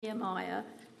Nehemiah,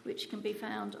 which can be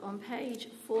found on page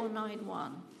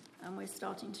 491, and we're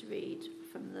starting to read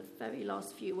from the very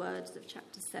last few words of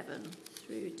chapter 7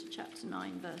 through to chapter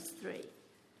 9, verse 3.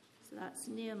 So that's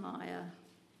Nehemiah,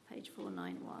 page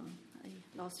 491,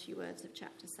 the last few words of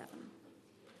chapter 7.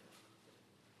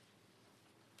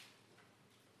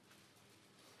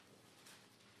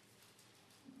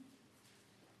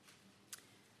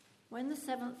 When the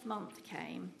 7th month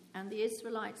came, and the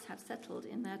Israelites had settled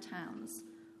in their towns,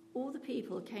 all the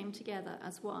people came together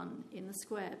as one in the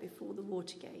square before the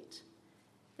water gate.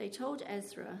 They told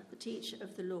Ezra, the teacher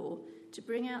of the law, to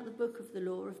bring out the book of the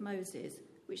law of Moses,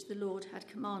 which the Lord had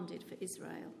commanded for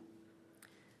Israel.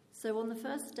 So on the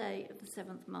first day of the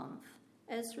 7th month,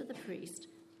 Ezra the priest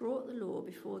brought the law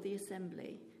before the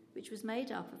assembly, which was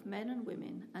made up of men and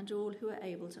women and all who were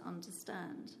able to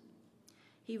understand.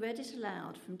 He read it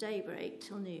aloud from daybreak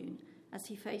till noon, as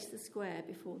he faced the square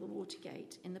before the water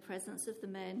gate, in the presence of the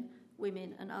men,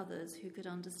 women, and others who could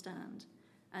understand,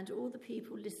 and all the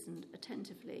people listened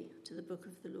attentively to the book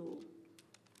of the law.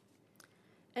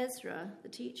 Ezra, the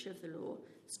teacher of the law,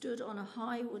 stood on a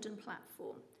high wooden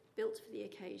platform built for the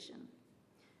occasion.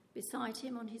 Beside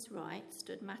him on his right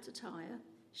stood Mattithiah,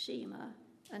 Shema,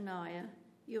 Ananiah,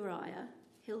 Uriah,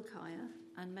 Hilkiah,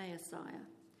 and Maaseiah,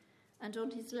 and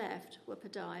on his left were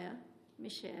Pedaiah,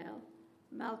 Mishael,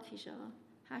 Malchijah,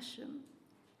 Hashem,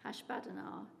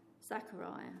 Hashbaddanah,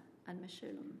 Zechariah, and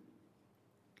Meshullam.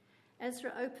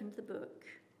 Ezra opened the book.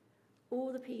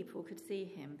 All the people could see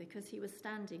him because he was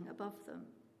standing above them.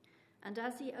 And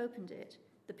as he opened it,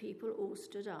 the people all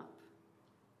stood up.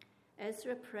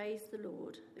 Ezra praised the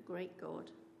Lord, the great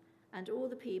God, and all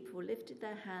the people lifted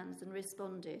their hands and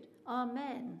responded,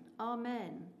 "Amen,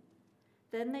 Amen."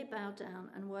 Then they bowed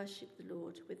down and worshipped the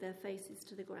Lord with their faces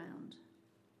to the ground.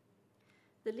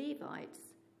 The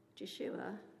Levites,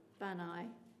 Jeshua, Bani,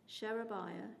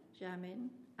 Sherebiah, Jamin,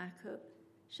 Akkub,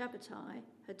 Shabbatai,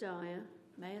 Hodiah,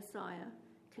 Maaseiah,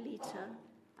 Kelita,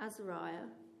 Azariah,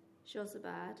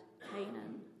 Jozabad,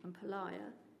 Hanan, and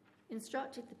Pelaiah,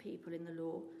 instructed the people in the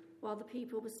law while the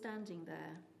people were standing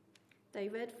there. They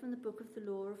read from the book of the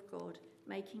law of God,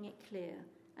 making it clear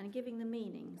and giving the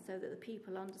meaning so that the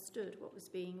people understood what was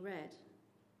being read.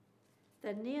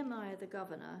 Then Nehemiah the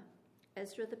governor,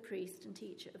 Ezra the priest and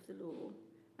teacher of the law,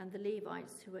 and the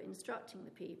Levites who were instructing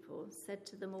the people, said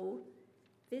to them all,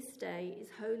 "This day is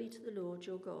holy to the Lord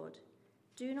your God.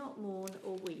 Do not mourn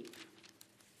or weep."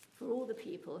 For all the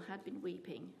people had been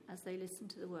weeping as they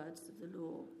listened to the words of the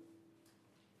law.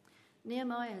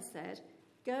 Nehemiah said,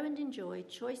 "Go and enjoy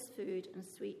choice food and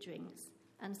sweet drinks,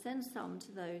 and send some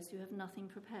to those who have nothing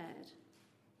prepared.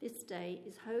 This day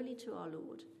is holy to our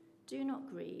Lord. Do not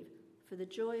grieve, for the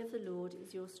joy of the Lord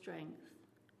is your strength."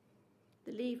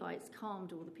 The Levites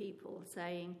calmed all the people,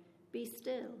 saying, "Be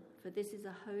still, for this is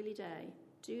a holy day.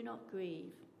 Do not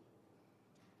grieve."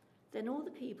 Then all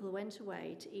the people went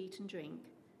away to eat and drink,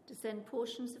 to send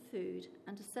portions of food,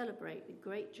 and to celebrate with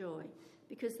great joy,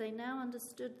 because they now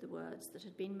understood the words that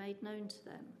had been made known to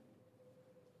them.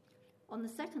 On the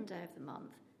second day of the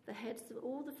month, the heads of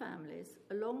all the families,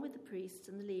 along with the priests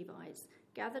and the Levites,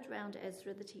 gathered round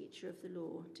Ezra, the teacher of the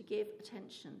law, to give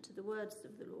attention to the words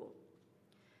of the law.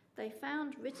 They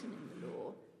found written in the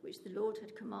law, which the Lord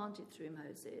had commanded through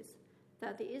Moses,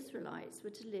 that the Israelites were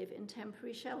to live in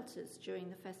temporary shelters during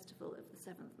the festival of the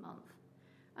 7th month,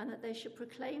 and that they should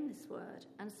proclaim this word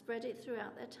and spread it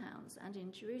throughout their towns and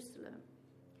in Jerusalem.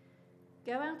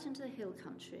 "Go out into the hill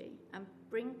country and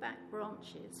bring back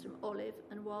branches from olive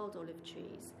and wild olive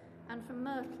trees, and from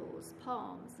myrtles,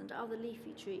 palms, and other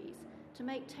leafy trees, to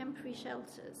make temporary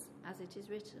shelters, as it is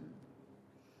written."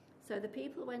 So the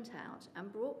people went out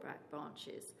and brought back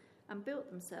branches and built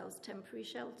themselves temporary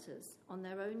shelters on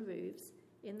their own roofs,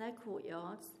 in their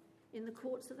courtyards, in the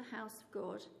courts of the house of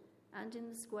God, and in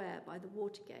the square by the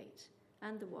water gate,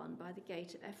 and the one by the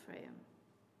gate of Ephraim.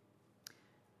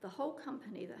 The whole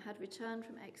company that had returned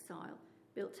from exile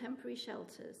built temporary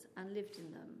shelters and lived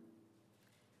in them.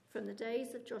 From the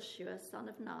days of Joshua, son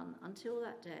of Nun, until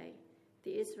that day,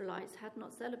 the Israelites had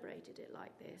not celebrated it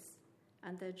like this,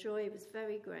 and their joy was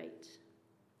very great.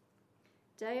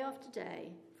 Day after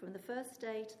day, from the first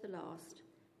day to the last,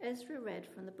 Ezra read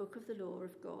from the book of the law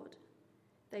of God.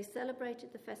 They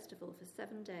celebrated the festival for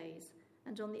 7 days,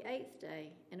 and on the 8th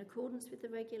day, in accordance with the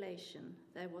regulation,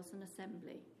 there was an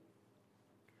assembly.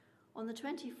 On the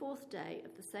 24th day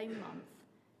of the same month,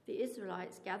 the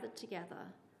Israelites gathered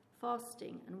together,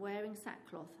 fasting and wearing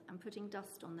sackcloth and putting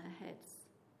dust on their heads.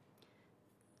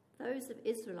 Those of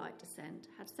Israelite descent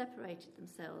had separated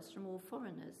themselves from all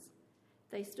foreigners.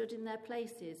 They stood in their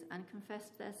places and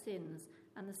confessed their sins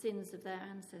and the sins of their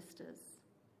ancestors.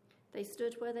 They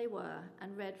stood where they were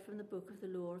and read from the book of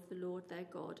the law of the Lord their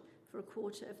God for a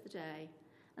quarter of the day,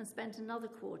 and spent another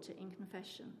quarter in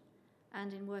confession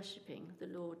and in worshipping the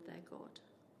Lord their God.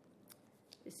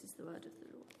 This is the word of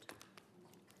the Lord.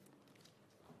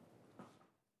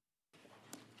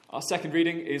 Our second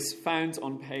reading is found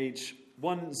on page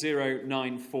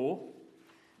 1094,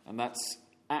 and that's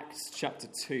Acts chapter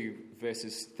 2,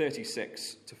 verses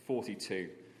 36 to 42.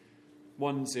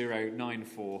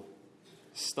 1094,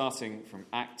 starting from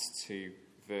Acts 2,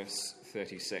 verse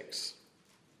 36.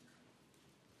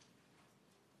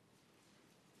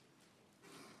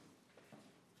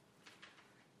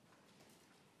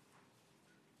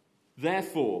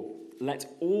 Therefore, let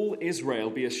all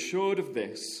Israel be assured of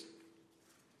this: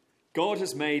 God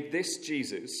has made this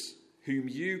Jesus, whom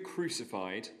you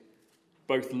crucified,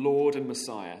 both Lord and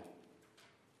Messiah.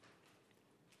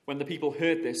 When the people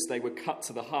heard this, they were cut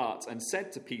to the heart and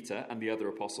said to Peter and the other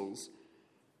apostles,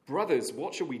 "Brothers,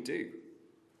 what shall we do?"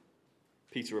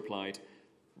 Peter replied,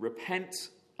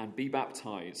 "Repent and be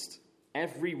baptized,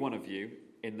 every one of you,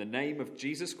 in the name of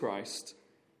Jesus Christ,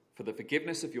 for the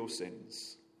forgiveness of your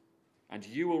sins, and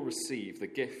you will receive the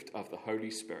gift of the Holy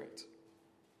Spirit.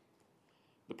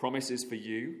 The promise is for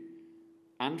you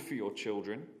and for your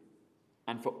children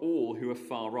and for all who are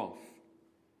far off,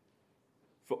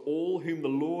 for all whom the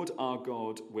Lord our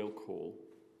God will call."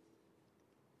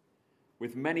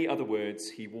 With many other words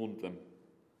he warned them,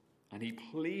 and he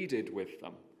pleaded with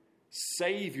them,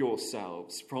 "Save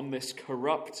yourselves from this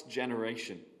corrupt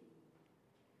generation."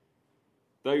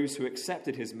 Those who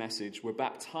accepted his message were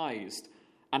baptized,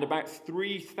 and about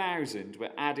 3,000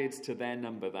 were added to their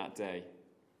number that day.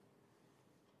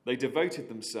 They devoted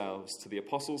themselves to the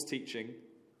apostles' teaching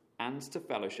and to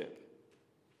fellowship,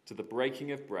 to the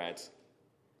breaking of bread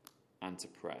and to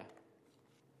prayer.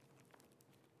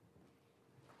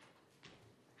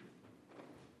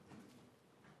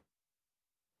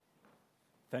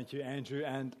 Thank you, Andrew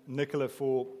and Nicola,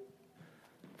 for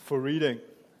reading.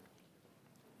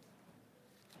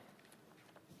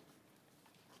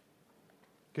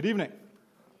 Good evening.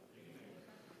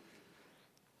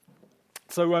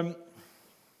 So,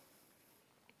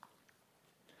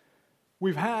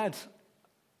 we've had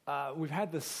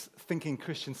this Thinking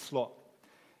Christian slot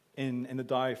in the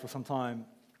diary for some time,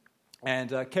 and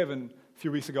Kevin a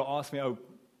few weeks ago asked me,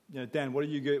 Dan, what are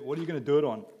you going to do it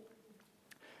on?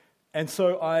 And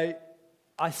so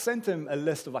I sent him a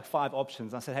list of 5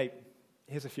 options. I said, hey,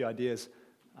 here's a few ideas.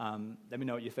 Let me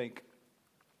know what you think.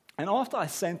 And after I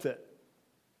sent it,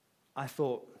 I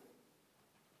thought,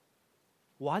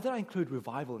 why did I include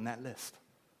revival in that list?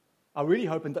 I'm really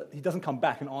hoping that he doesn't come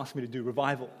back and ask me to do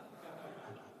revival.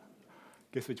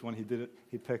 Guess which one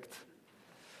he picked.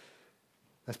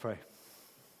 Let's pray.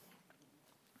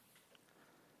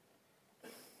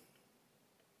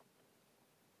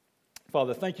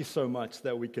 Father, thank you so much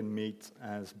that we can meet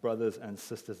as brothers and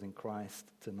sisters in Christ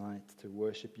tonight to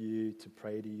worship you, to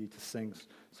pray to you, to sing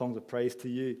songs of praise to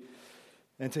you,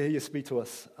 and to hear you speak to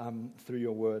us through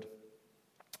your word.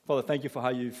 Father, thank you for how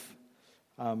you've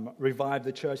revived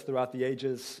the church throughout the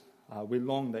ages. We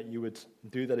long that you would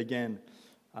do that again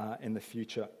in the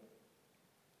future.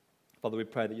 Father, we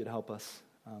pray that you'd help us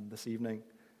this evening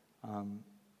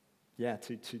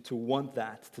to want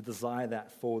that, to desire that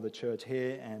for the church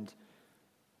here and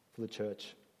for the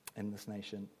church in this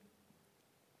nation.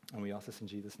 And we ask this in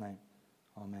Jesus' name.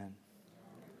 Amen.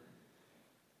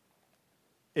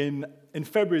 In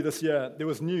February this year, there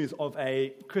was news of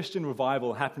a Christian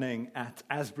revival happening at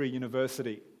Asbury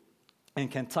University in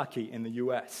Kentucky in the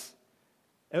U.S.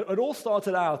 It all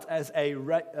started out as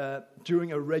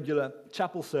during a regular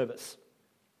chapel service.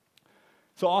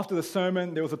 So after the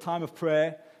sermon, there was a time of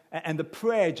prayer, and the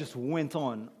prayer just went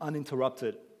on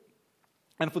uninterrupted.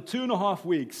 And for 2.5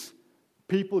 weeks,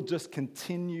 people just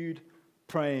continued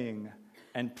praying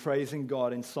and praising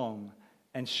God in song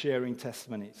and sharing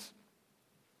testimonies.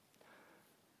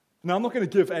 Now, I'm not going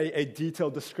to give a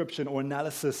detailed description or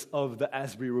analysis of the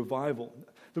Asbury revival.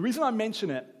 The reason I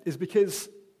mention it is because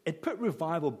it put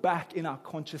revival back in our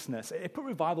consciousness. It put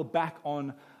revival back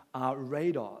on our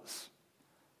radars.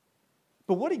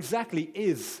 But what exactly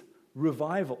is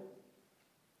revival?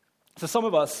 So some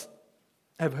of us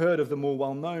have heard of the more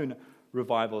well-known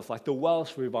revivals, like the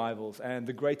Welsh revivals and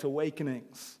the Great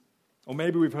Awakenings. Or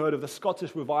maybe we've heard of the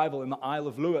Scottish revival in the Isle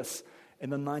of Lewis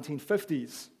in the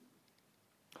 1950s.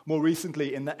 More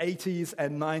recently, in the 80s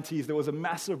and 90s, there was a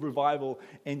massive revival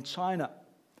in China.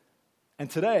 And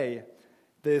today,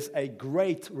 there's a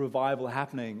great revival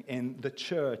happening in the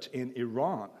church in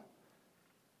Iran.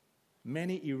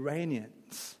 Many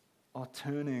Iranians are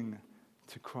turning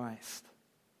to Christ.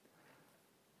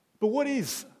 But what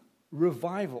is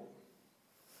revival.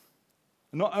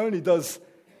 Not only does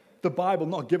the Bible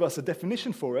not give us a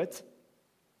definition for it,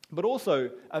 but also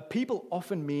people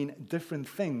often mean different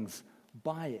things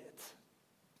by it.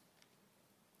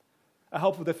 A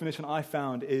helpful definition I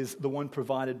found is the one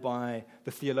provided by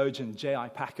the theologian J.I.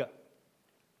 Packer.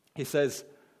 He says,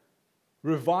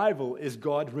 revival is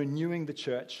God renewing the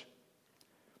church.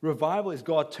 Revival is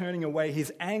God turning away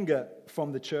his anger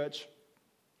from the church.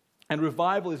 And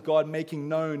revival is God making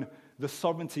known the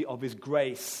sovereignty of his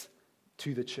grace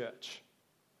to the church.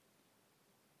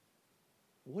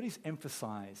 What is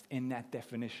emphasized in that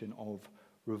definition of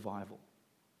revival?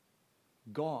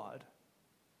 God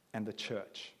and the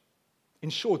church. In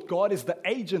short, God is the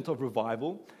agent of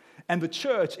revival, and the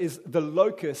church is the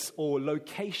locus or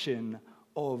location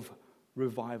of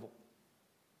revival.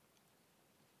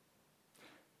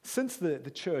 Since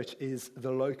the church is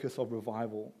the locus of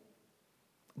revival,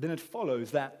 then it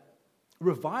follows that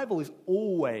revival is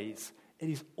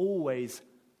always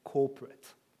corporate.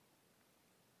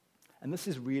 And this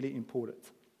is really important.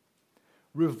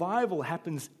 Revival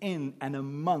happens in and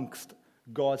amongst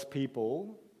God's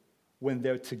people when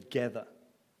they're together.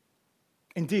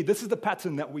 Indeed, this is the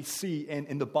pattern that we see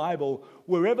in the Bible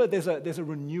wherever there's a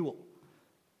renewal,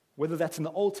 whether that's in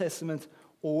the Old Testament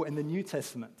or in the New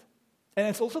Testament. And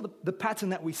it's also the pattern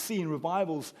that we see in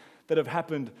revivals that have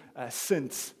happened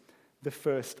since the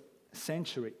first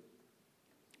century.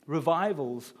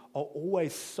 Revivals are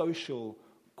always social,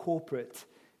 corporate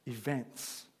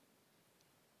events.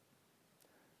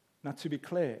 Now, to be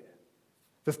clear,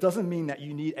 this doesn't mean that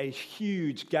you need a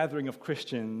huge gathering of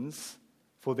Christians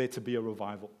for there to be a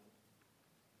revival.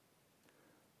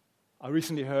 I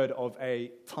recently heard of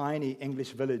a tiny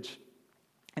English village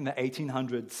in the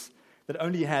 1800s that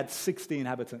only had 60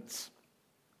 inhabitants.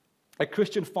 A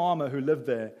Christian farmer who lived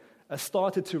there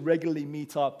started to regularly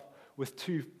meet up with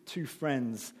two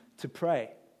friends to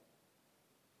pray.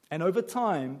 And over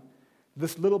time,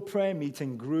 this little prayer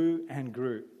meeting grew and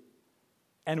grew.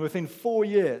 And within 4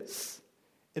 years,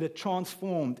 it had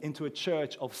transformed into a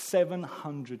church of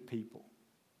 700 people.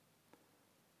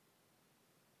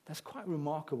 That's quite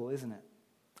remarkable, isn't it?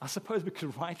 I suppose we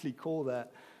could rightly call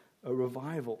that a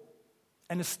revival.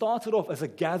 And it started off as a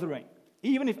gathering,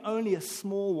 even if only a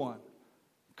small one.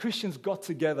 Christians got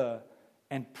together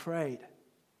and prayed.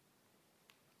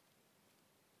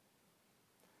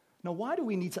 Now, why do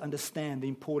we need to understand the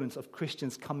importance of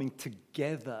Christians coming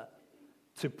together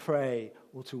to pray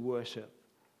or to worship?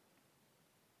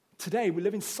 Today, we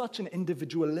live in such an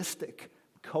individualistic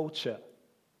culture.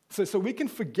 So we can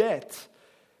forget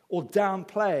or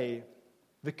downplay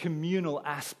the communal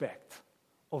aspect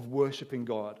of worshiping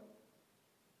God.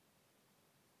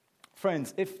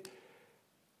 Friends,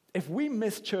 if we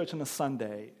miss church on a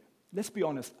Sunday, let's be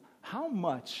honest, how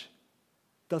much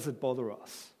does it bother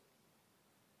us?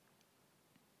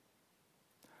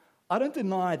 I don't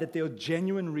deny that there are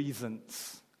genuine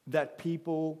reasons that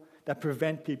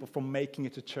prevent people from making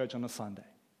it to church on a Sunday.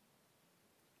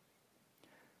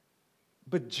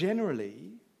 But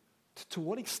generally, to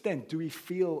what extent do we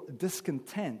feel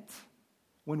discontent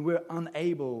when we're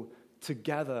unable to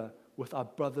gather with our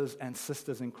brothers and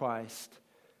sisters in Christ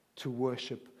to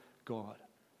worship God?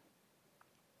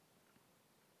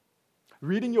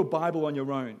 Reading your Bible on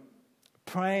your own,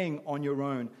 praying on your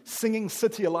own, singing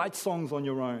City of Light songs on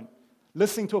your own,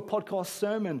 listening to a podcast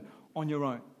sermon on your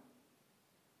own.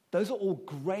 Those are all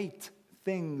great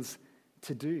things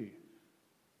to do.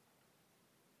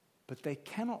 But they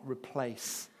cannot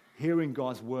replace hearing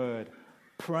God's word,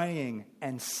 praying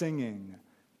and singing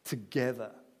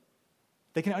together.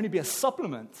 They can only be a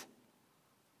supplement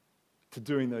to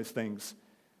doing those things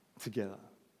together.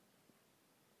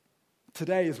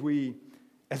 Today, as we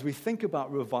think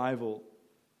about revival,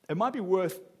 it might be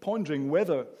worth pondering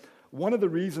whether one of the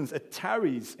reasons it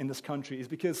tarries in this country is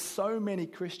because so many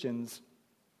Christians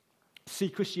see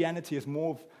Christianity as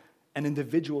more of an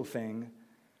individual thing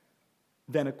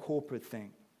than a corporate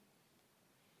thing.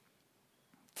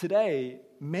 Today,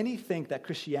 many think that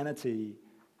Christianity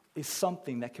is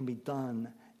something that can be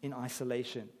done in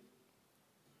isolation.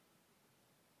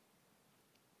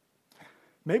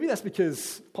 Maybe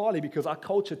that's partly because our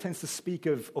culture tends to speak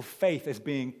of faith as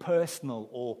being personal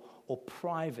or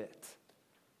private.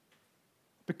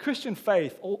 But Christian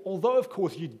faith, although of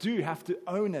course you do have to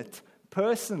own it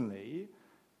personally,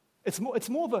 it's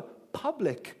more of a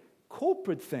public,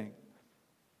 corporate thing.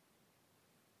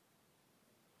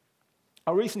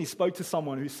 I recently spoke to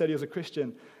someone who said he was a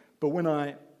Christian, but when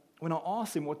I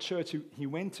asked him what church he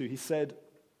went to, he said,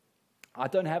 "I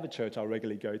don't have a church I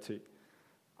regularly go to.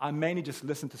 I mainly just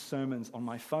listen to sermons on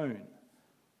my phone."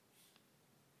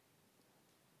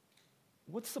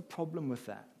 What's the problem with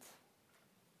that?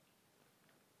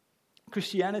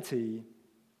 Christianity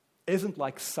isn't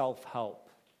like self-help,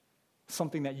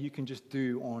 something that you can just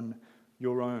do on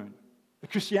your own.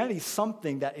 Christianity is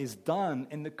something that is done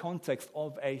in the context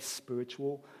of a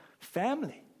spiritual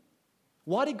family.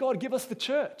 Why did God give us the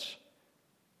church?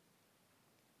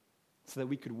 So that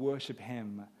we could worship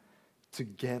Him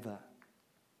together.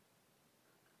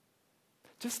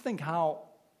 Just think how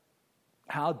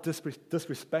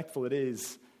disrespectful it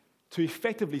is to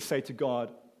effectively say to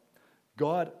God,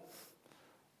 God,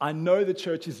 I know the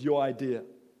church is your idea,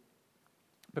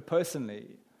 but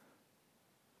personally,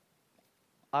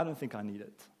 I don't think I need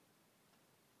it.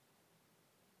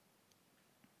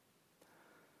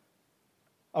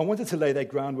 I wanted to lay that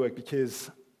groundwork because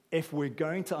if we're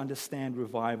going to understand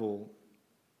revival,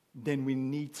 then we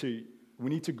need to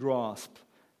grasp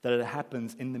that it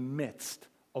happens in the midst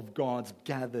of God's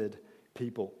gathered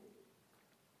people.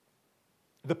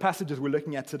 The passages we're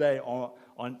looking at today are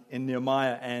in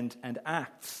Nehemiah and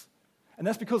Acts. And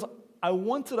that's because I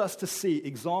wanted us to see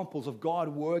examples of God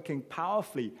working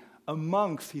powerfully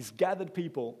amongst His gathered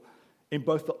people in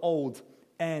both the Old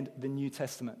and the New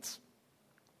Testaments.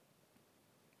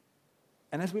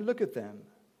 And as we look at them,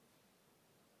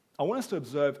 I want us to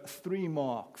observe 3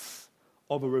 marks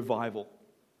of a revival.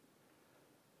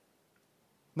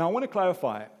 Now, I want to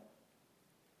clarify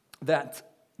that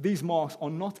these marks are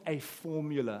not a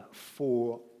formula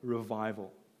for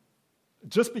revival.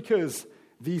 Just because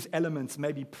these elements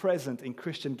may be present in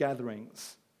Christian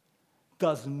gatherings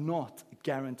does not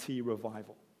guarantee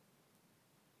revival.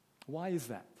 Why is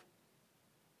that?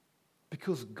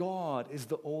 Because God is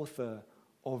the author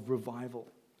of revival.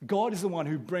 God is the one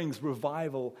who brings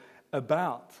revival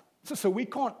about. So we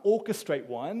can't orchestrate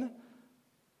one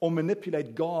or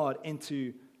manipulate God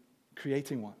into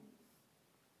creating one.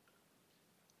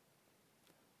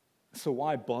 So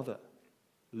why bother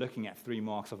looking at 3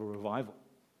 marks of a revival?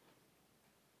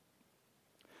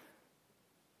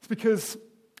 It's because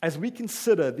as we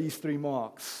consider these 3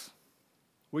 marks,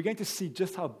 we're going to see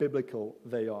just how biblical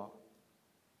they are.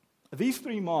 These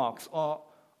 3 marks are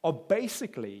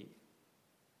basically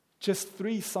just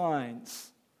 3 signs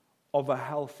of a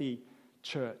healthy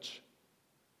church.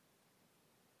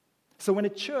 So when a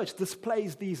church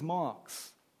displays these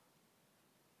marks,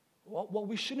 well,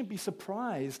 we shouldn't be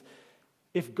surprised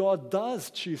if God does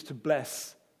choose to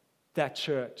bless that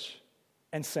church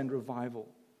and send revival.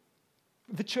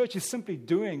 The church is simply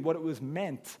doing what it was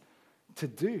meant to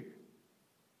do.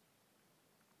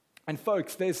 And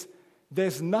folks,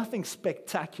 there's nothing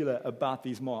spectacular about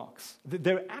these marks.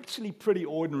 They're actually pretty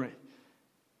ordinary.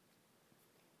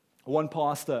 One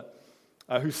pastor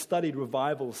who studied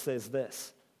revival says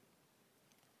this: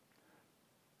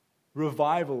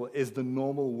 revival is the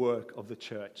normal work of the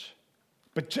church,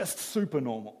 but just super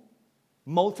normal,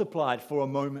 multiplied for a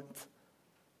moment.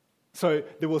 So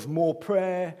there was more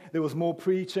prayer, there was more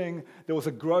preaching, there was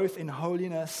a growth in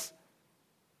holiness,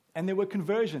 and there were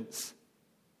conversions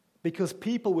because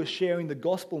people were sharing the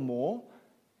gospel more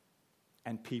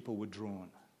and people were drawn.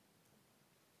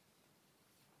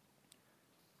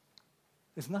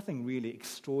 There's nothing really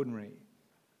extraordinary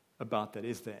about that,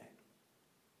 is there?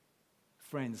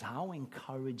 Friends, how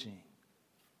encouraging.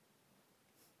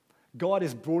 God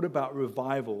has brought about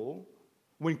revival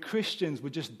when Christians were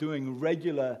just doing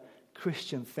regular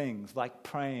Christian things like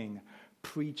praying,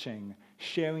 preaching,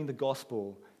 sharing the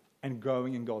gospel, and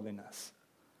growing in godliness.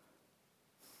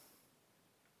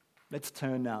 Let's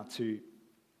turn now to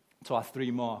our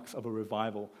 3 marks of a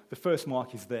revival. The first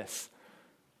mark is this: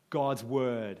 God's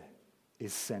word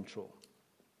is central.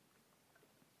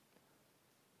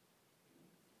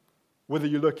 Whether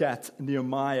you look at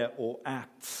Nehemiah or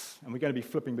Acts, and we're going to be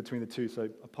flipping between the 2, so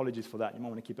apologies for that. You might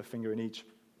want to keep a finger in each.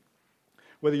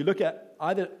 Whether you look at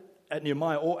either at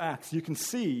Nehemiah or Acts, you can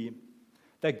see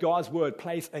that God's word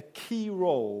plays a key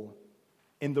role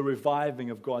in the reviving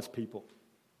of God's people.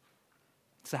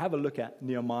 So have a look at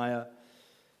Nehemiah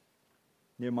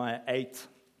 8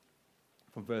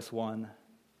 from verse 1.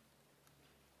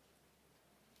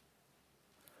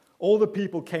 All the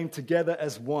people came together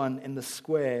as one in the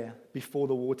square before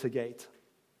the water gate.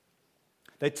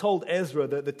 They told Ezra,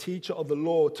 the teacher of the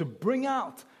law, to bring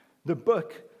out the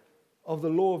book of the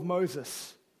law of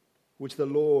Moses, which the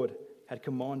Lord had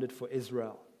commanded for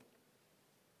Israel.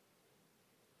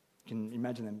 You can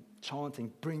imagine them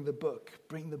chanting, "Bring the book,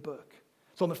 bring the book."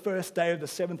 So on the first day of the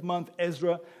 7th month,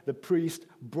 Ezra, the priest,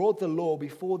 brought the law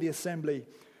before the assembly,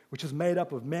 which was made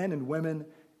up of men and women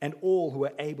and all who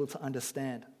were able to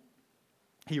understand.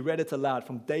 He read it aloud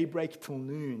from daybreak till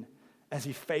noon as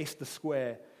he faced the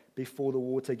square before the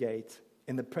water gate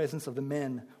in the presence of the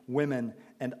men, women,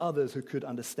 and others who could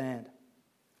understand.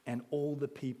 And all the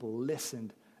people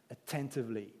listened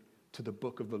attentively to the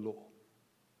book of the law.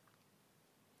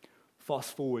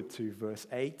 Fast forward to verse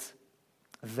 8.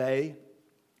 They,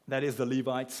 that is the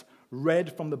Levites,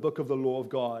 read from the book of the law of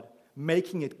God,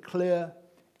 making it clear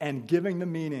and giving the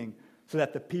meaning so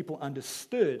that the people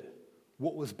understood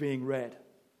what was being read.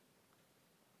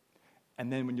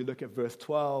 And then when you look at verse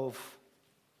 12,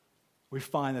 we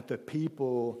find that the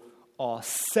people are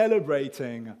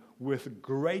celebrating with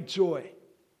great joy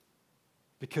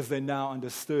because they now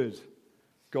understood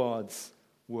God's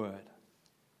word.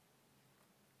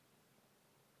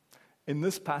 In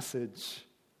this passage,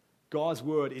 God's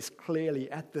word is clearly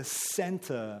at the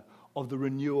center of the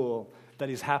renewal that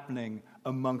is happening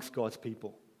amongst God's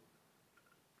people.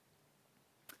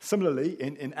 Similarly,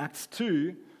 in Acts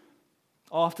 2,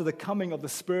 after the coming of the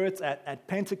Spirit at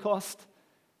Pentecost,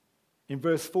 in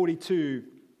verse 42,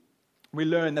 we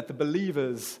learn that the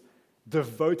believers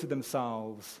devoted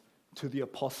themselves to the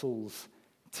apostles'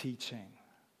 teaching.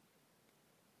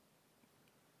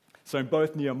 So in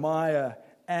both Nehemiah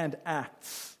and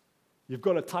Acts, you've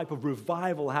got a type of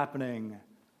revival happening,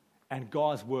 and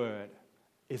God's word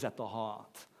is at the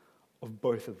heart of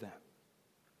both of them.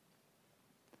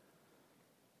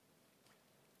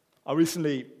 I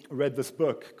recently read this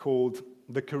book called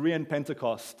The Korean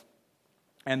Pentecost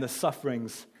and the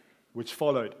Sufferings Which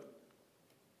Followed.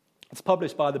 It's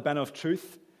published by the Banner of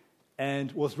Truth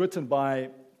and was written by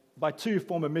two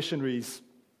former missionaries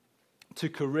to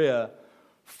Korea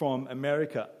from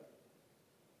America.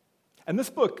 And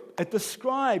this book, it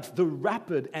describes the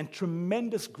rapid and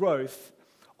tremendous growth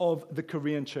of the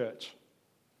Korean church.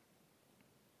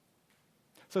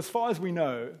 So as far as we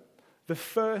know, the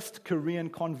first Korean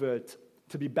convert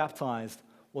to be baptized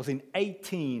was in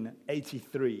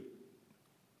 1883.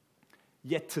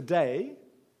 Yet today,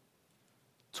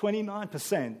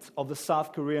 29% of the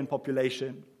South Korean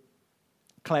population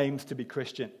claims to be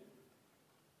Christian.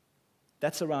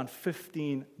 That's around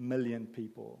 15 million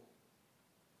people.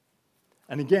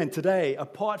 And again, today,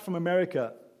 apart from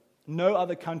America, no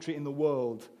other country in the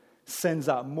world sends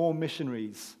out more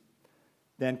missionaries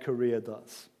than Korea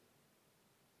does.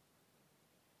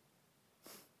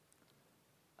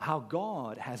 How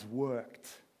God has worked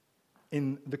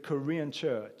in the Korean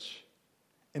church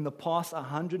in the past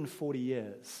 140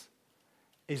 years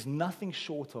is nothing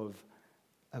short of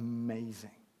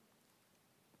amazing.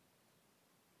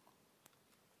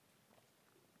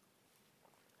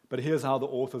 But here's how the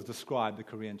authors describe the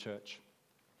Korean church,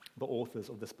 the authors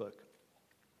of this book.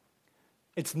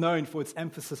 It's known for its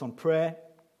emphasis on prayer,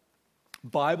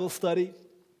 Bible study,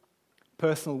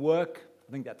 personal work.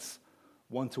 I think that's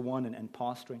one-to-one and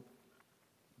pastoring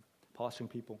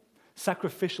people,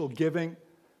 sacrificial giving,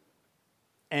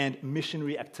 and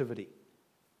missionary activity.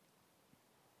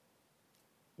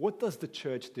 What does the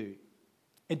church do?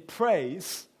 It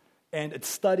prays and it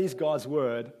studies God's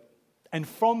word, and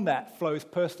from that flows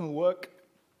personal work,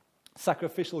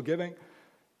 sacrificial giving,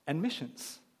 and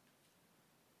missions.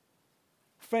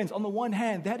 Friends, on the one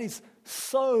hand, that is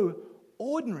so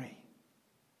ordinary.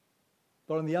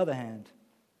 But on the other hand,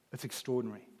 it's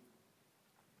extraordinary.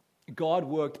 God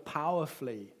worked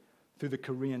powerfully through the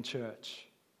Korean church.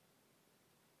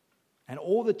 And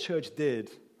all the church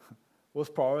did was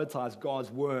prioritize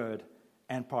God's word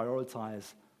and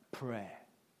prioritize prayer.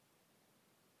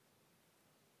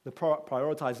 The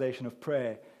prioritization of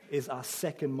prayer is our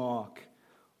second mark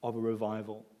of a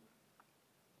revival.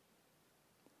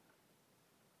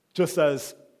 Just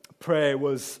as prayer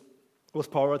was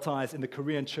prioritized in the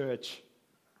Korean church,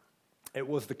 it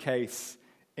was the case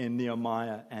in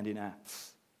Nehemiah and in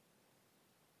Acts.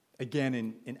 Again,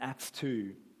 in Acts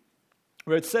 2,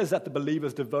 where it says that the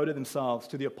believers devoted themselves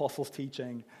to the apostles'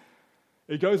 teaching,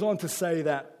 it goes on to say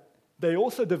that they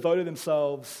also devoted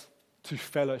themselves to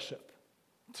fellowship,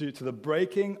 to the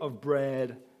breaking of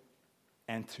bread,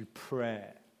 and to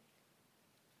prayer.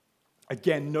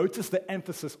 Again, notice the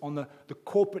emphasis on the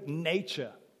corporate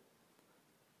nature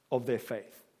of their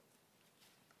faith.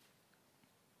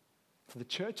 So the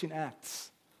church in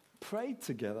Acts prayed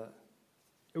together.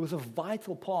 It was a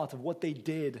vital part of what they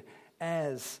did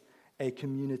as a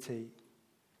community.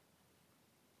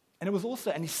 And it was also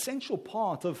an essential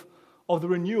part of the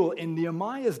renewal in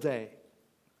Nehemiah's day.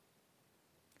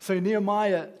 So in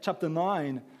Nehemiah chapter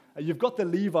 9, you've got the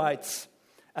Levites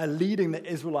leading the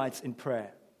Israelites in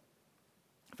prayer.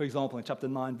 For example, in chapter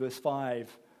 9, verse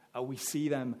 5, we see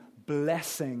them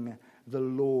blessing the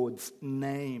Lord's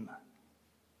name.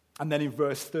 And then in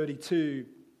verse 32,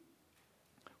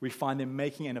 we find them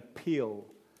making an appeal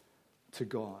to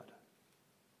God.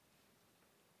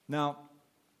 Now,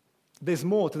 There's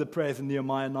more to the prayers in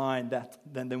Nehemiah 9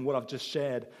 than what I've just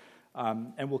shared,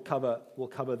 and we'll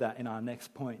cover that in our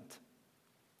next point.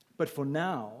 But for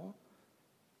now,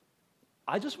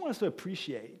 I just want us to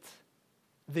appreciate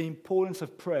the importance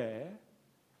of prayer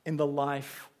in the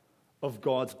life of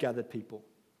God's gathered people,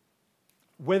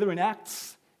 whether in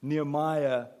Acts,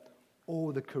 Nehemiah,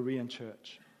 or the Korean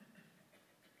church.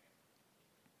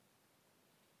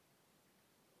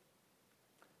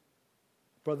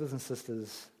 Brothers and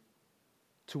sisters,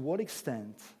 to what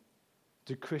extent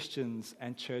do Christians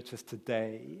and churches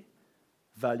today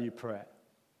value prayer?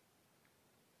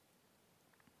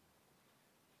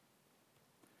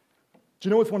 Do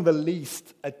you know what's one of the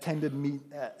least attended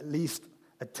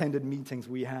meetings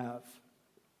we have?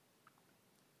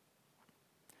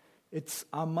 It's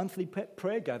our monthly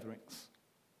prayer gatherings.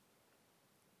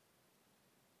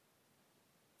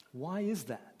 Why is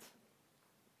that?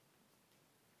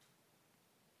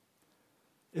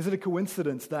 Is it a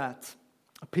coincidence that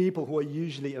people who are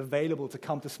usually available to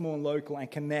come to Small and Local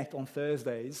and connect on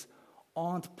Thursdays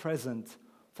aren't present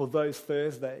for those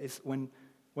Thursdays when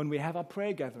we have our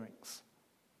prayer gatherings?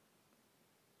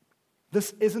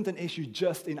 This isn't an issue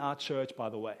just in our church, by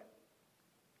the way.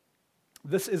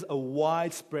 This is a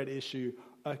widespread issue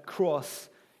across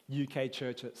UK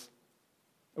churches.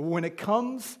 When it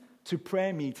comes to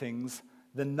prayer meetings,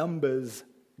 the numbers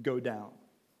go down.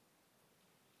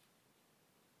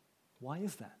 Why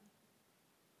is that?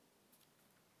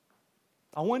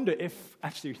 I wonder if,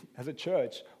 actually, as a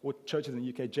church, or churches in the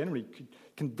UK generally, could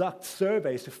conduct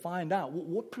surveys to find out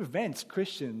what prevents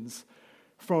Christians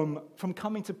from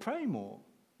coming to pray more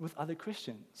with other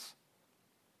Christians.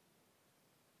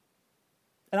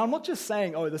 And I'm not just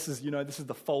saying, this is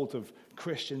the fault of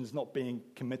Christians not being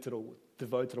committed or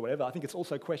devoted or whatever. I think it's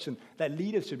also a question that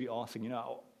leaders should be asking,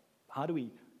 how do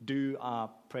we do our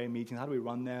prayer meetings? How do we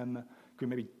run them? Could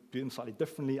we maybe do them slightly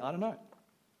differently? I don't know.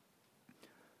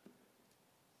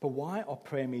 But why are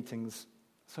prayer meetings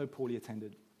so poorly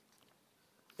attended?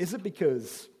 Is it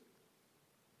because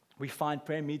we find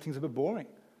prayer meetings a bit boring?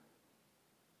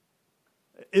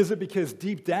 Is it because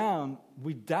deep down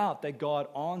we doubt that God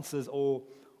answers or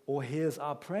hears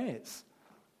our prayers?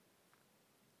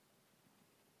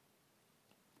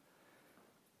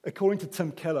 According to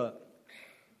Tim Keller,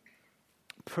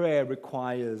 prayer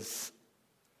requires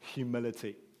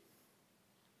humility.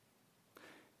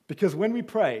 Because when we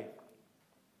pray,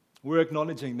 we're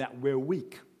acknowledging that we're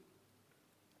weak,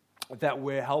 that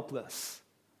we're helpless,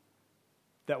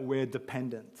 that we're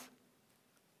dependent.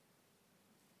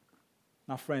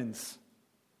 Now, friends,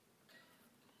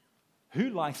 who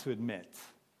likes to admit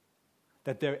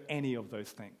that they're any of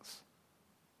those things?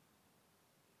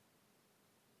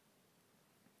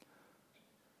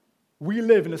 We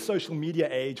live in a social media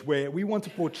age where we want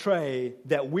to portray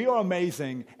that we are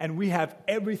amazing and we have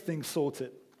everything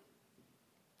sorted.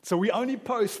 So we only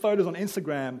post photos on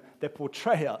Instagram that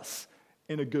portray us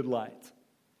in a good light.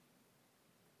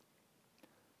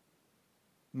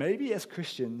 Maybe as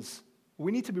Christians,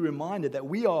 we need to be reminded that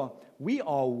we are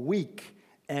weak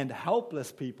and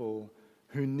helpless people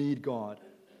who need God.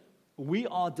 We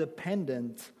are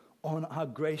dependent on our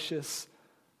gracious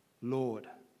Lord.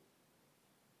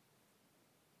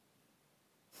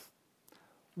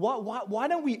 Why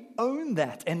don't we own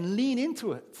that and lean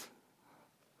into it?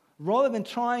 Rather than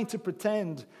trying to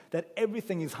pretend that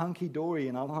everything is hunky-dory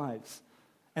in our lives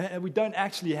and we don't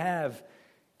actually have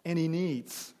any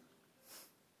needs.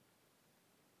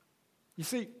 You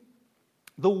see,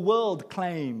 the world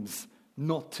claims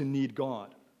not to need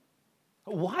God.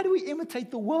 Why do we imitate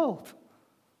the world?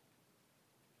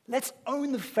 Let's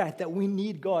own the fact that we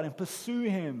need God and pursue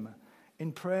Him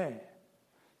in prayer.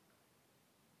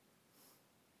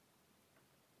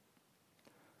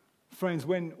 Friends,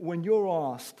 when you're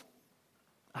asked,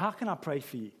 how can I pray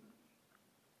for you?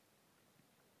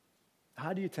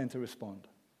 How do you tend to respond?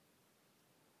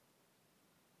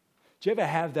 Do you ever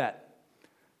have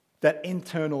that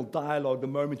internal dialogue the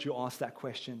moment you ask that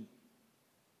question?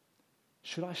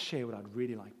 Should I share what I'd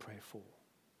really like prayer for?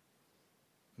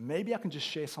 Maybe I can just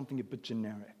share something a bit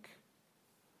generic.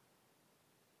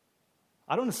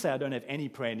 I don't want to say I don't have any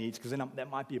prayer needs, because then that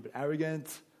might be a bit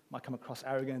arrogant, might come across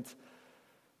arrogant.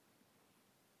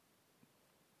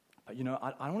 But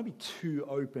I don't want to be too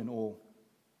open, or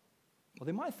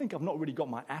they might think I've not really got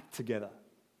my act together.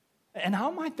 And how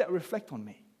might that reflect on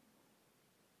me?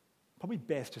 Probably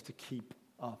best just to keep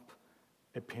up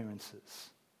appearances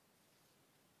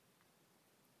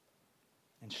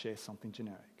and share something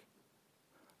generic.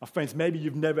 Now, friends, maybe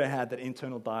you've never had that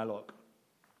internal dialogue.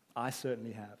 I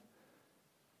certainly have.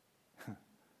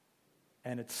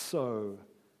 And it's so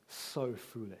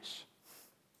foolish.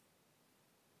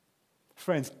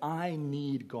 Friends, I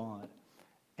need God,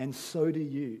 and so do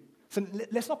you. So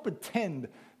let's not pretend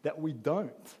that we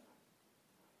don't.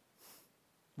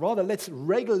 Rather, let's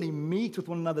regularly meet with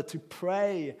one another to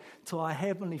pray to our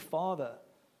Heavenly Father.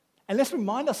 And let's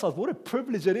remind ourselves what a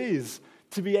privilege it is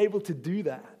to be able to do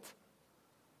that.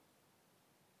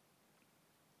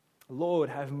 Lord,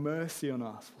 have mercy on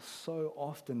us for so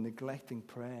often neglecting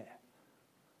prayer.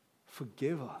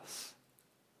 Forgive us.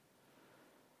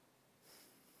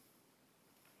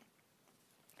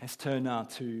 Let's turn now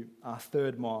to our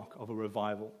third mark of a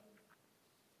revival.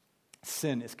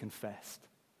 Sin is confessed.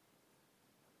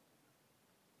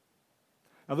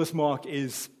 Now, this mark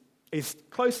is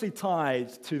closely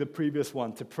tied to the previous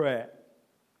one, to prayer.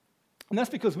 And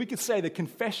that's because we could say that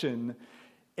confession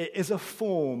is a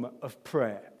form of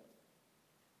prayer.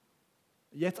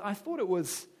 Yet I thought it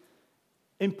was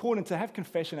important to have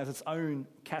confession as its own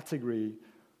category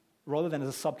rather than as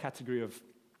a subcategory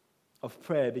of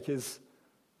prayer, because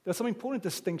there are some important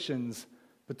distinctions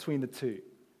between the two.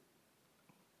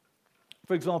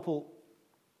 For example,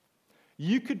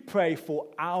 you could pray for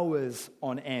hours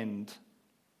on end,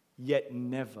 yet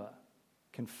never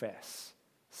confess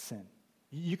sin.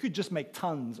 You could just make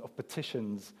tons of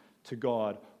petitions to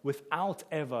God without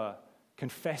ever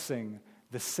confessing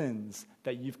the sins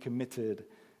that you've committed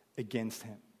against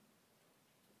Him.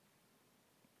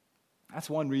 That's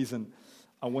one reason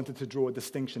I wanted to draw a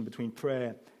distinction between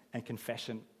prayer and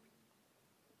confession.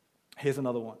 Here's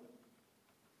another one.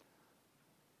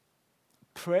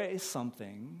 Prayer is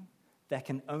something that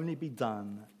can only be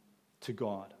done to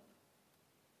God.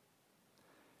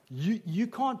 You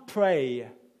can't pray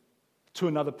to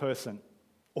another person,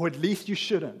 or at least you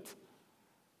shouldn't.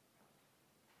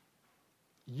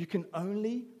 You can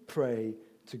only pray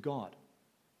to God.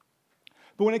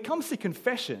 But when it comes to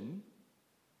confession,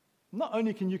 not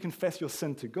only can you confess your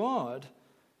sin to God,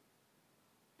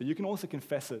 but you can also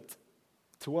confess it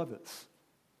to others.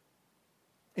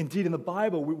 Indeed, in the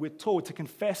Bible, we're taught to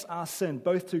confess our sin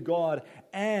both to God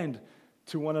and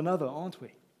to one another, aren't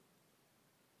we?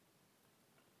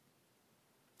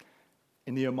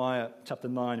 In Nehemiah chapter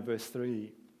 9, verse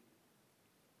 3,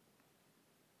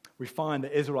 we find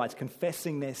the Israelites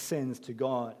confessing their sins to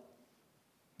God.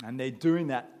 And they're doing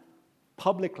that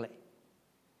publicly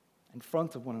in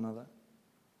front of one another.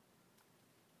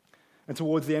 And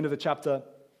towards the end of the chapter,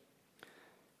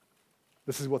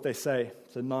 this is what they say.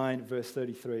 So 9, verse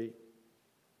 33.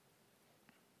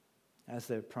 As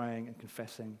they're praying and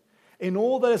confessing, in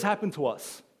all that has happened to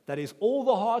us, that is, all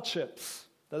the hardships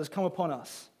that has come upon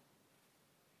us,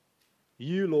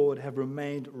 you, Lord, have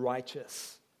remained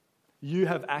righteous. You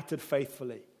have acted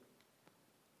faithfully,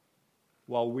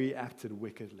 while we acted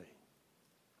wickedly.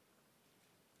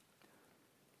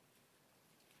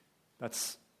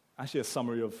 That's actually a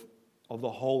summary of the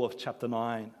whole of chapter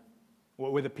 9,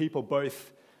 where the people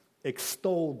both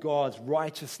extol God's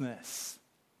righteousness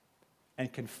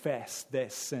and confess their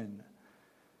sin,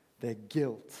 their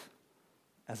guilt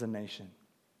as a nation.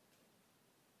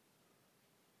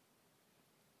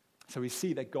 So we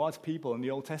see that God's people in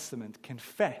the Old Testament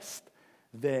confessed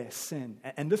their sin.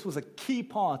 And this was a key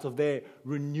part of their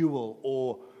renewal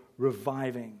or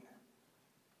reviving.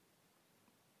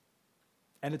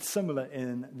 And it's similar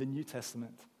in the New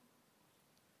Testament.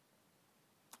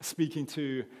 Speaking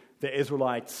to the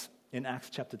Israelites in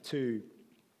Acts chapter 2,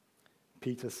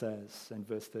 Peter says in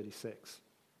verse 36,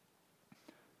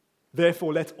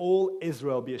 "Therefore let all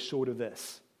Israel be assured of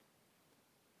this.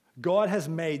 God has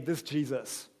made this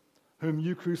Jesus, whom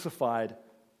you crucified,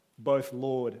 both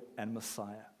Lord and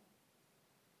Messiah."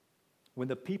 When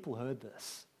the people heard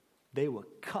this, they were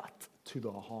cut to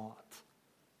the heart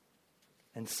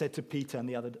and said to Peter and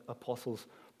the other apostles,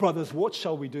 "Brothers, what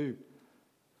shall we do?"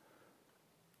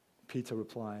 Peter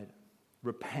replied,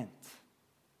 "Repent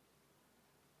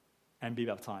and be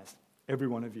baptized, every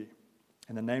one of you,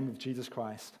 in the name of Jesus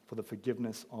Christ for the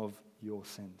forgiveness of your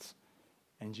sins,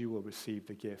 and you will receive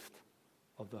the gift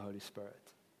of the Holy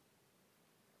Spirit."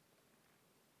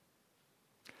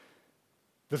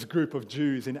 This group of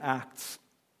Jews in Acts,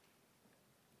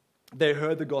 they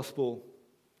heard the gospel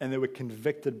and they were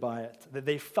convicted by it. That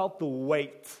they felt the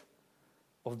weight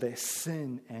of their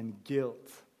sin and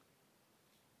guilt,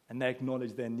 and they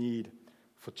acknowledged their need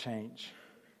for change.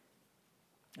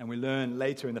 And we learn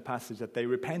later in the passage that they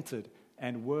repented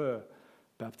and were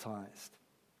baptized.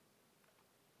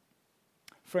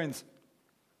 Friends,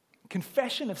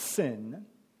 confession of sin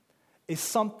is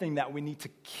something that we need to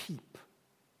keep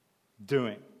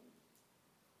doing.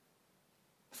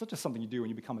 It's not just something you do when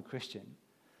you become a Christian.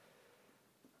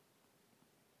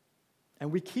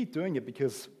 And we keep doing it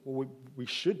because, well, we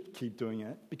should keep doing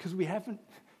it because we haven't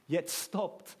yet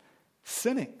stopped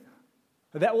sinning.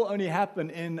 That will only happen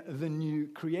in the new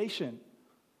creation.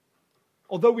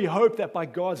 Although we hope that by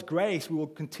God's grace we will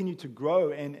continue to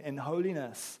grow in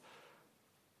holiness,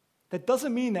 that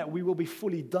doesn't mean that we will be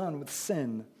fully done with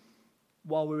sin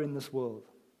while we're in this world.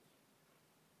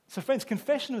 So friends,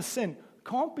 confession of sin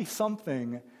can't be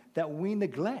something that we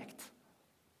neglect.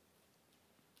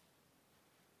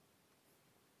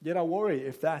 Yet I worry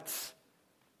if that's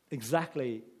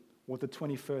exactly what the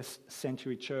 21st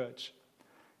century church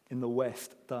in the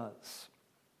West does.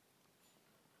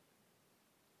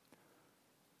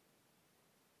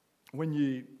 When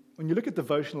you look at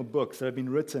devotional books that have been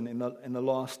written in the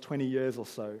last 20 years or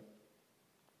so,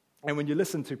 and when you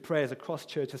listen to prayers across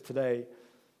churches today,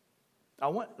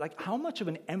 how much of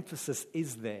an emphasis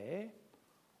is there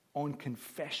on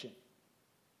confession?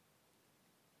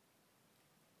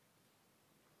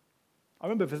 I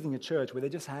remember visiting a church where they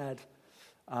just had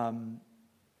a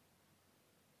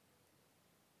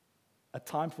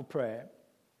time for prayer.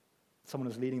 Someone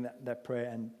was leading that prayer,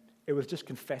 and it was just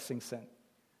confessing sin.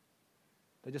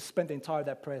 They just spent the entire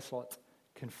that prayer slot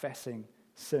confessing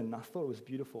sin. And I thought it was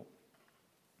beautiful.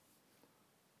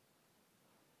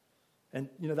 And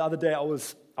the other day I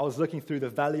was looking through the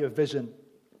Valley of Vision,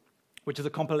 which is a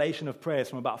compilation of prayers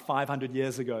from about 500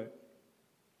 years ago.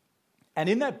 And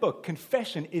in that book,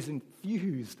 confession is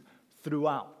infused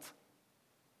throughout.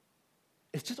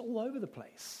 It's just all over the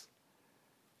place.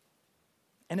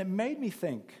 And it made me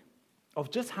think of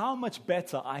just how much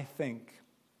better I think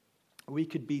we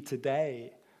could be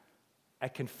today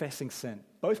at confessing sin,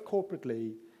 both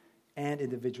corporately and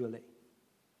individually.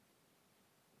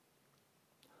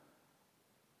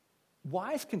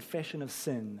 Why is confession of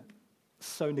sin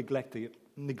so neglected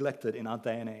in our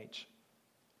day and age?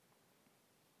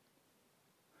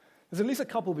 There's at least a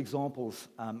couple of examples,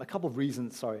 a couple of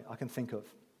reasons, I can think of.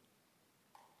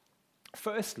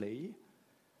 Firstly,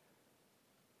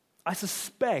 I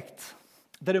suspect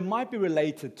that it might be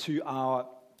related to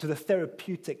the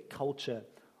therapeutic culture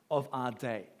of our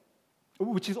day,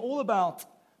 which is all about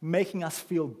making us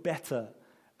feel better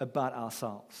about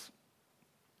ourselves.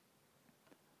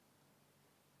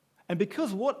 And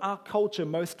because what our culture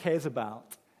most cares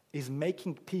about is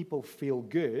making people feel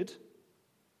good,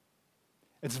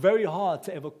 it's very hard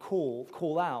to ever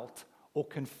call out or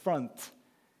confront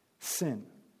sin.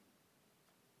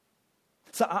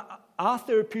 So our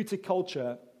therapeutic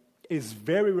culture is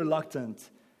very reluctant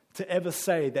to ever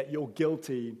say that you're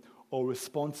guilty or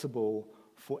responsible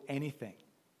for anything.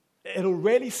 It'll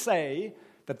rarely say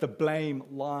that the blame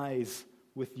lies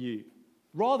with you.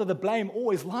 Rather, the blame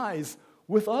always lies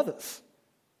with others.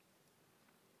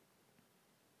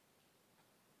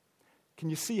 Can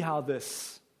you see how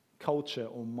this culture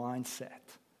or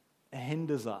mindset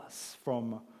hinders us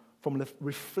from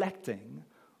reflecting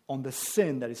on the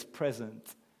sin that is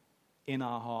present in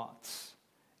our hearts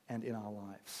and in our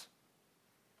lives?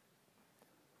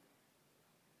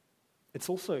 It's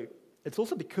also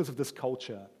because of this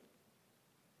culture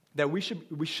that we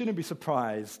shouldn't be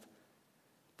surprised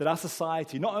that our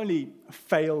society not only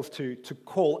fails to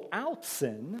call out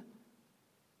sin,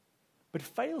 but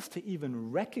fails to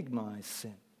even recognize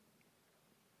sin.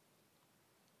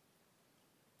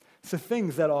 So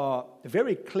things that are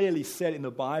very clearly said in the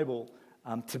Bible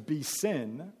to be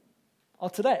sin are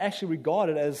today actually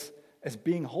regarded as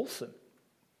being wholesome.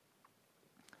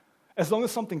 As long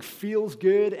as something feels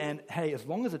good and, hey, as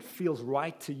long as it feels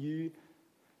right to you,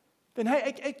 then,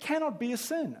 hey, it cannot be a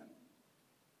sin.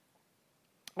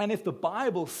 And if the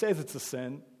Bible says it's a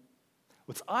sin,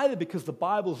 it's either because the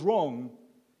Bible's wrong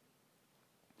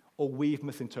or we've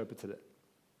misinterpreted it.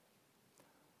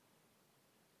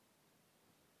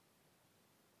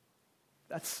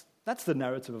 That's the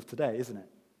narrative of today, isn't it?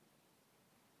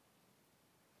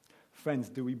 Friends,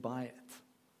 do we buy it?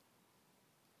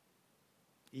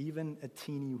 Even a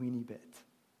teeny weeny bit.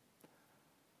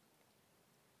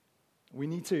 We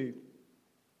need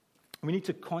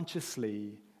to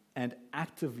consciously and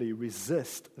actively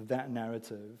resist that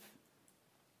narrative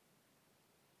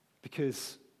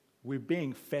because we're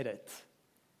being fed it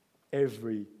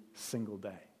every single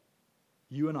day.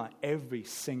 You and I, every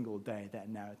single day, that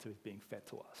narrative is being fed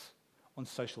to us on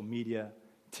social media,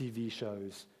 TV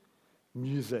shows,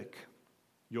 music,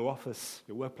 your office,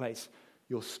 your workplace,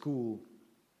 your school,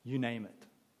 you name it.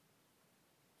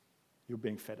 You're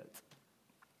being fed it.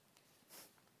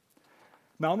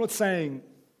 Now, I'm not saying,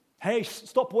 hey,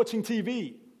 stop watching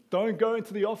TV. Don't go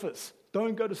into the office.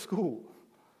 Don't go to school.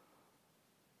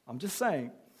 I'm just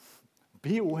saying,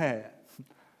 be aware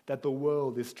that the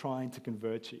world is trying to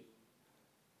convert you.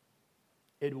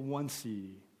 It wants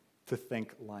you to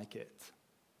think like it.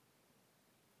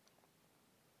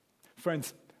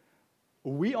 Friends,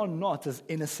 we are not as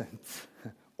innocent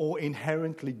or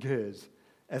inherently good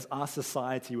as our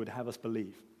society would have us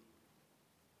believe.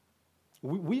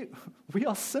 We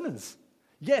are sinners.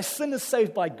 Yes, sinners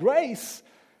saved by grace,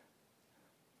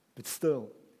 but still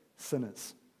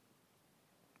sinners.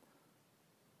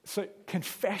 So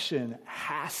confession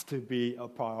has to be a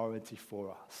priority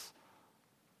for us.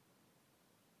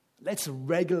 Let's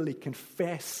regularly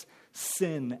confess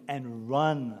sin and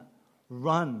run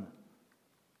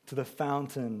to the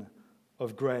fountain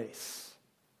of grace.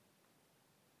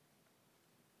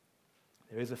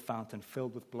 There is a fountain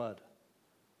filled with blood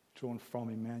drawn from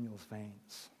Emmanuel's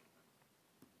veins.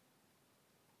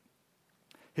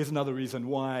 Here's another reason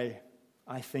why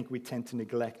I think we tend to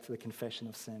neglect the confession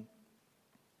of sin.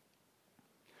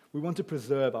 We want to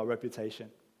preserve our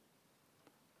reputation.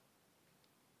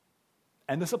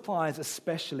 And this applies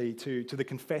especially to the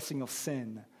confessing of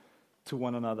sin to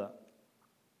one another.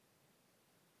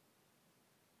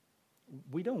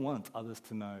 We don't want others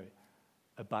to know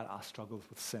about our struggles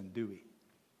with sin, do we?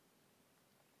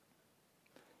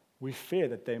 We fear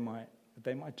that they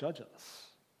might judge us.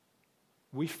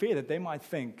 We fear that they might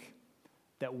think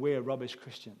that we're rubbish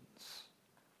Christians.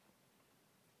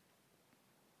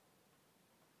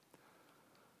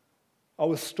 I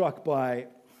was struck by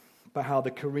how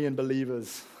the Korean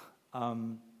believers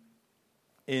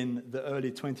in the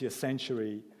early 20th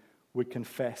century would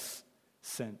confess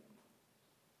sin.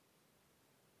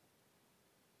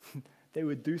 They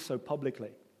would do so publicly.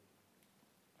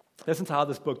 Listen to how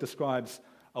this book describes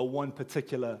one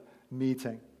particular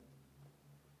meeting.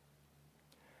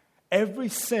 Every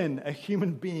sin a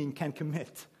human being can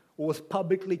commit was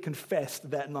publicly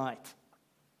confessed that night.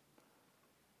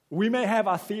 We may have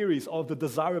our theories of the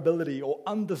desirability or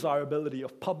undesirability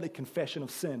of public confession of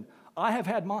sin. I have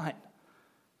had mine.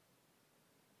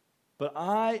 But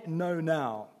I know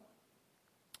now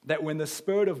that when the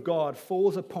Spirit of God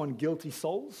falls upon guilty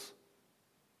souls,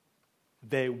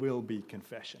 there will be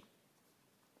confession.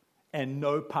 And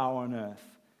no power on earth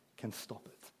can stop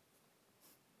it.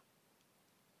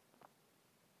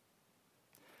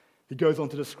 He goes on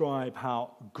to describe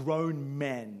how grown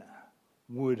men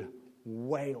would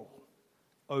wail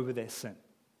over their sin.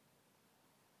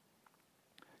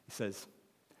 He says,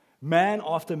 man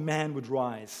after man would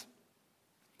rise.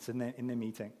 It's in their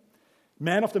meeting.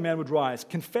 Man after man would rise,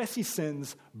 confess his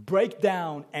sins, break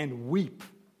down, and weep.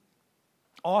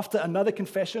 After another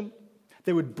confession,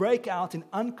 they would break out in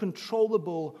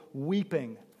uncontrollable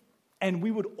weeping, and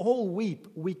we would all weep.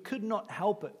 We could not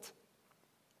help it.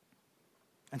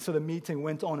 And so the meeting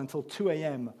went on until 2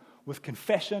 a.m. with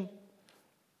confession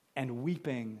and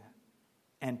weeping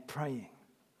and praying.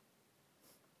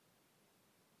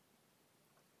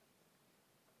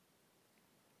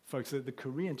 Folks, the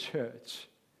Korean church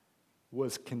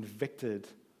was convicted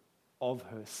of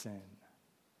her sin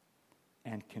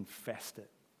and confessed it.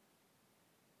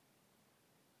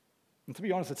 And to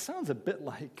be honest, it sounds a bit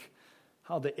like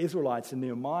how the Israelites in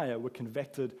Nehemiah were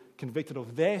convicted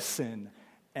of their sin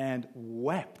and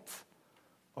wept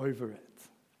over it.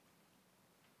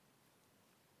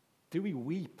 Do we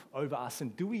weep over our sin?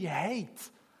 Do we hate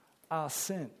our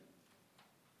sin?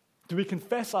 Do we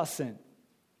confess our sin?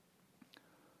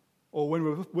 Or when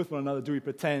we're with one another, do we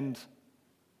pretend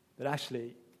that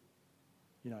actually,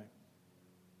 we're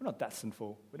not that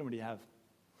sinful. We don't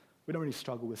really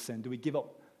struggle with sin. Do we give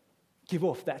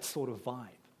off that sort of vibe?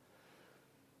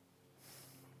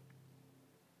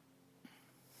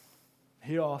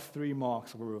 Here are 3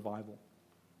 marks of a revival.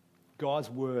 God's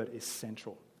word is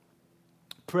central.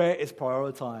 Prayer is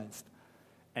prioritized,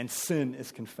 and sin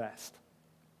is confessed.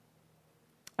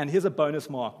 And here's a bonus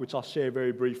mark, which I'll share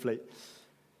very briefly.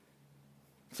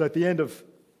 So at the end of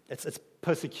it's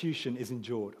persecution is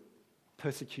endured.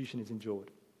 Persecution is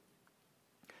endured.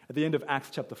 At the end of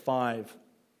Acts chapter 5,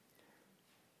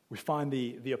 we find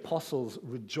the apostles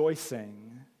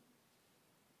rejoicing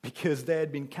because they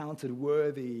had been counted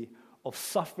worthy of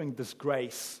suffering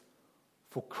disgrace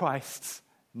for Christ's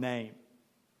name.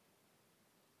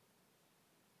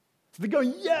 So they're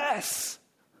going, yes!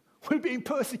 We're being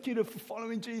persecuted for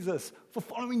following Jesus. For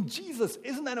following Jesus.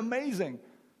 Isn't that amazing?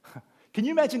 Can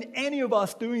you imagine any of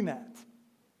us doing that?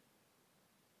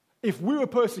 If we were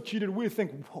persecuted, we'd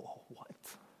think, whoa, what?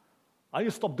 I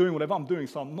just stop doing whatever I'm doing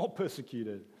so I'm not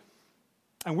persecuted.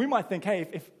 And we might think,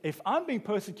 hey, if I'm being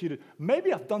persecuted,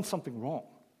 maybe I've done something wrong.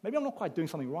 Maybe I'm not quite doing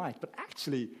something right. But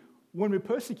actually, when we're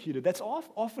persecuted, that's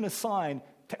often a sign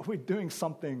that we're doing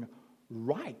something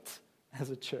right as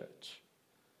a church.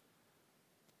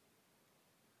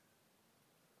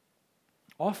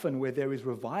 Often where there is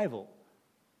revival,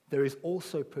 there is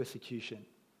also persecution.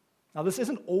 Now, this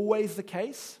isn't always the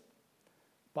case,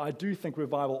 but I do think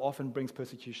revival often brings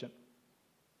persecution.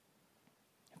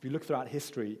 If you look throughout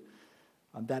history,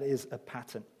 that is a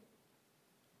pattern.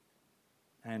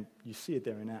 And you see it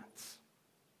there in Acts.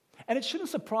 And it shouldn't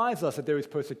surprise us that there is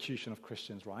persecution of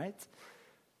Christians, right?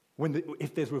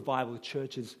 If there's revival, the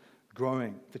church is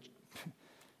growing.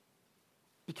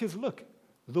 Because look,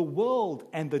 the world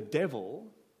and the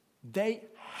devil, they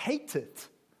hate it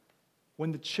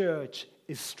when the church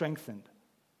is strengthened.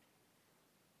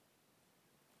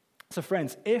 So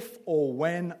friends, if or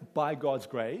when, by God's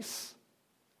grace,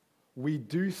 we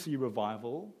do see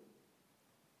revival,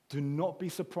 do not be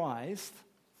surprised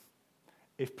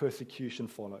if persecution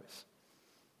follows.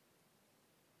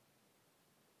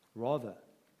 Rather,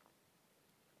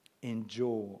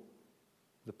 endure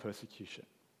the persecution.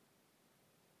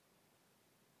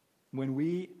 When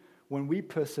we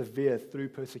persevere through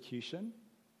persecution,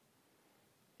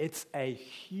 it's a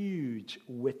huge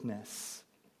witness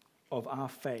of our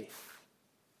faith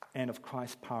and of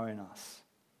Christ's power in us.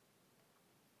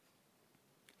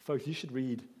 Folks, you should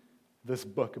read this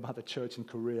book about the church in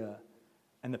Korea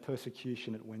and the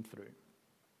persecution it went through.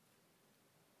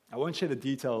 I won't share the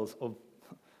details of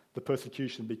the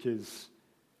persecution because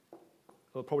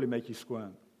it'll probably make you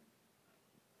squirm.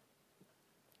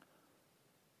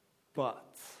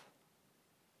 But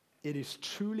it is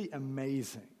truly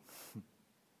amazing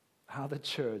how the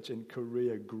church in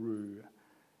Korea grew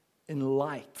in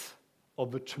light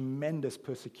of the tremendous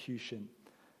persecution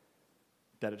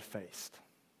that it faced.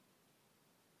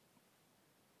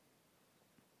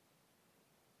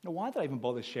 Now, why did I even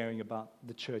bother sharing about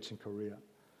the church in Korea?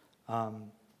 I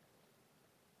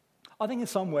think in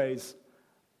some ways,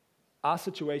 our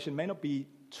situation may not be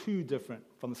too different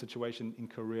from the situation in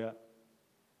Korea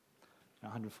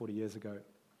 140 years ago.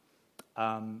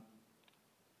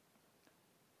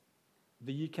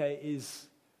 The UK is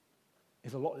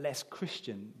a lot less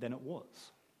Christian than it was.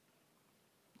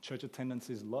 Church attendance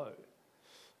is low.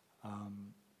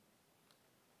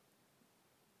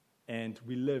 And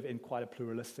we live in quite a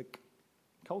pluralistic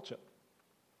culture,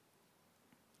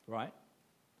 right?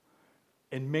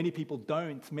 And many people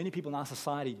in our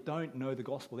society don't know the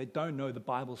gospel. They don't know the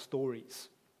Bible stories.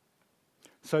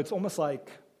 So it's almost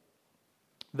like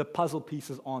the puzzle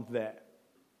pieces aren't there.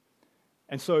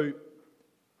 And so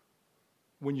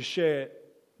when you share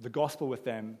the gospel with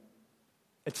them,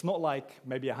 it's not like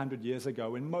maybe 100 years ago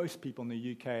when most people in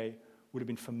the UK would have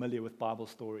been familiar with Bible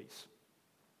stories.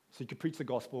 So you could preach the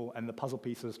gospel and the puzzle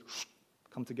pieces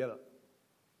come together.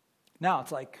 Now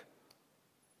it's like,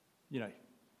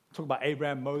 talk about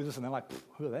Abraham, Moses, and they're like,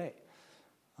 who are they?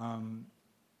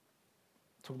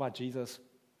 Talk about Jesus,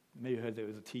 maybe you heard there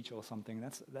was a teacher or something.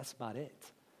 That's about it.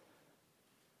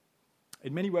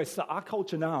 In many ways, so our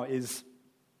culture now is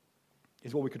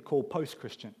what we could call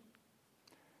post-Christian.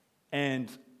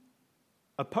 And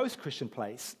a post-Christian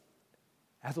place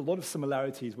has a lot of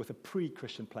similarities with a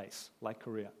pre-Christian place like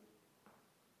Korea.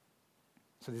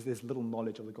 So there's little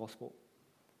knowledge of the gospel.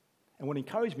 And what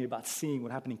encouraged me about seeing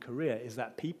what happened in Korea is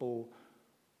that people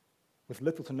with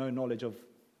little to no knowledge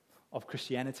of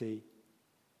Christianity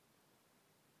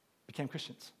became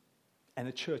Christians. And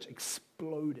the church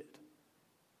exploded.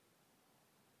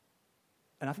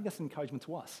 And I think that's an encouragement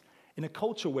to us. In a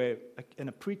culture in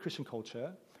a pre-Christian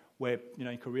culture, where,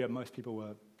 in Korea most people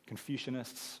were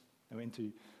Confucianists, they were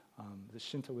into the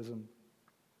Shintoism,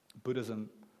 Buddhism.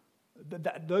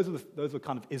 Those were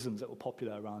kind of isms that were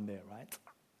popular around there, right?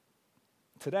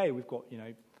 Today we've got,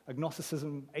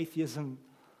 agnosticism, atheism,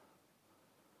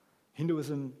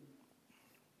 Hinduism,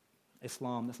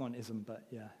 Islam. That's not an ism, but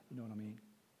yeah, you know what I mean.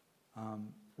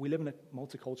 We live in a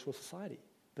multicultural society.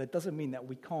 But it doesn't mean that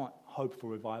we can't hope for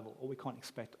revival or we can't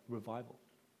expect revival.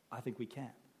 I think we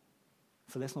can.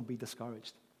 So let's not be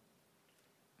discouraged.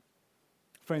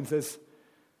 Friends, there's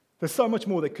so much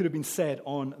more that could have been said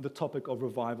on the topic of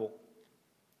revival.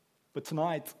 But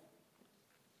tonight,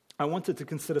 I wanted to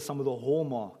consider some of the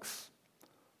hallmarks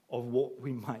of what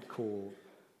we might call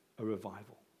a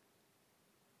revival.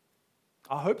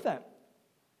 I hope that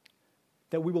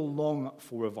we will long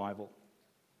for revival.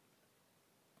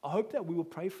 I hope that we will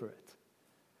pray for it.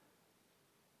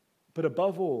 But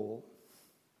above all,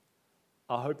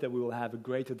 I hope that we will have a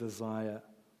greater desire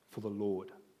for the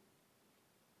Lord,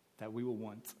 that we will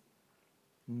want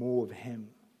more of Him.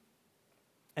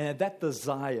 And that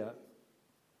desire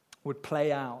would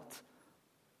play out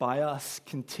by us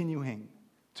continuing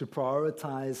to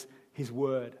prioritize His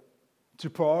Word,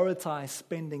 to prioritize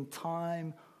spending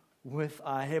time with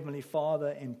our Heavenly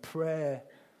Father in prayer,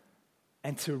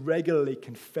 and to regularly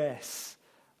confess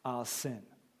our sin.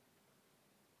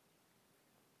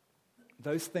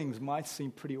 those things might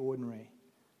seem pretty ordinary,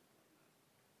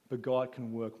 but God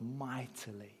can work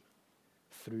mightily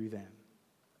through them.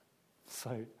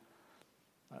 So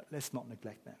let's not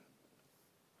neglect them.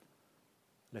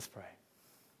 Let's pray.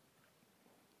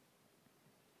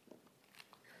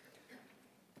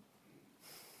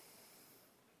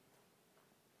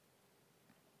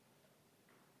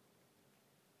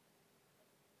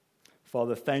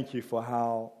 Father, thank you for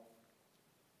how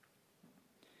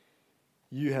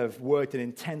you have worked in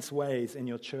intense ways in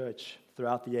your church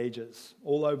throughout the ages,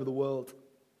 all over the world.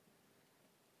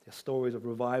 There are stories of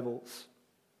revivals.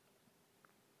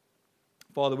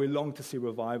 Father, we long to see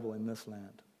revival in this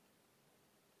land.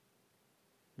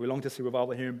 We long to see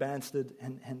revival here in Banstead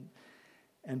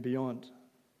and beyond.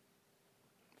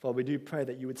 Father, we do pray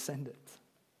that you would send it.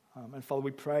 And Father,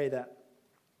 we pray that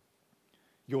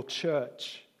your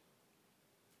church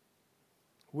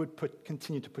would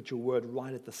continue to put your word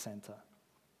right at the center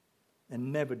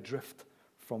and never drift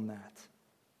from that.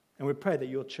 And we pray that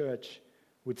your church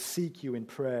would seek you in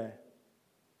prayer.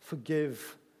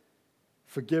 Forgive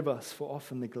us for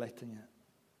often neglecting it.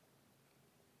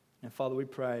 And Father, we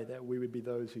pray that we would be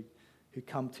those who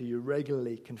come to you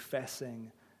regularly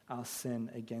confessing our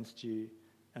sin against you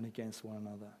and against one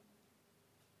another.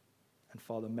 And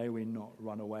Father, may we not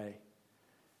run away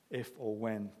if or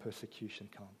when persecution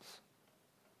comes.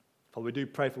 Father, we do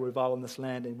pray for revival in this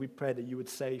land, and we pray that you would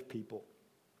save people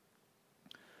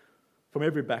from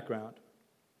every background,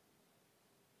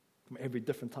 from every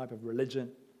different type of religion,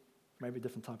 from every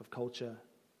different type of culture.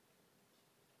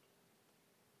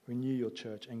 Renew your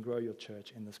church and grow your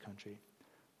church in this country.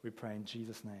 We pray in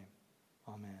Jesus' name.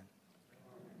 Amen.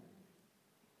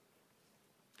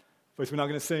 First, we're now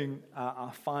going to sing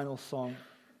our final song.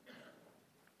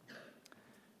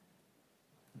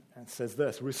 And it says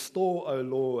this: "Restore, O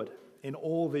Lord, in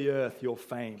all the earth your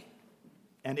fame,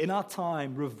 and in our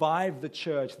time revive the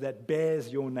church that bears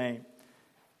your name.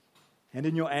 And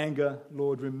in your anger,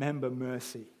 Lord, remember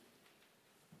mercy.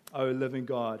 O living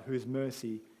God, whose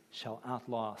mercy shall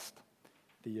outlast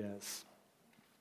the years."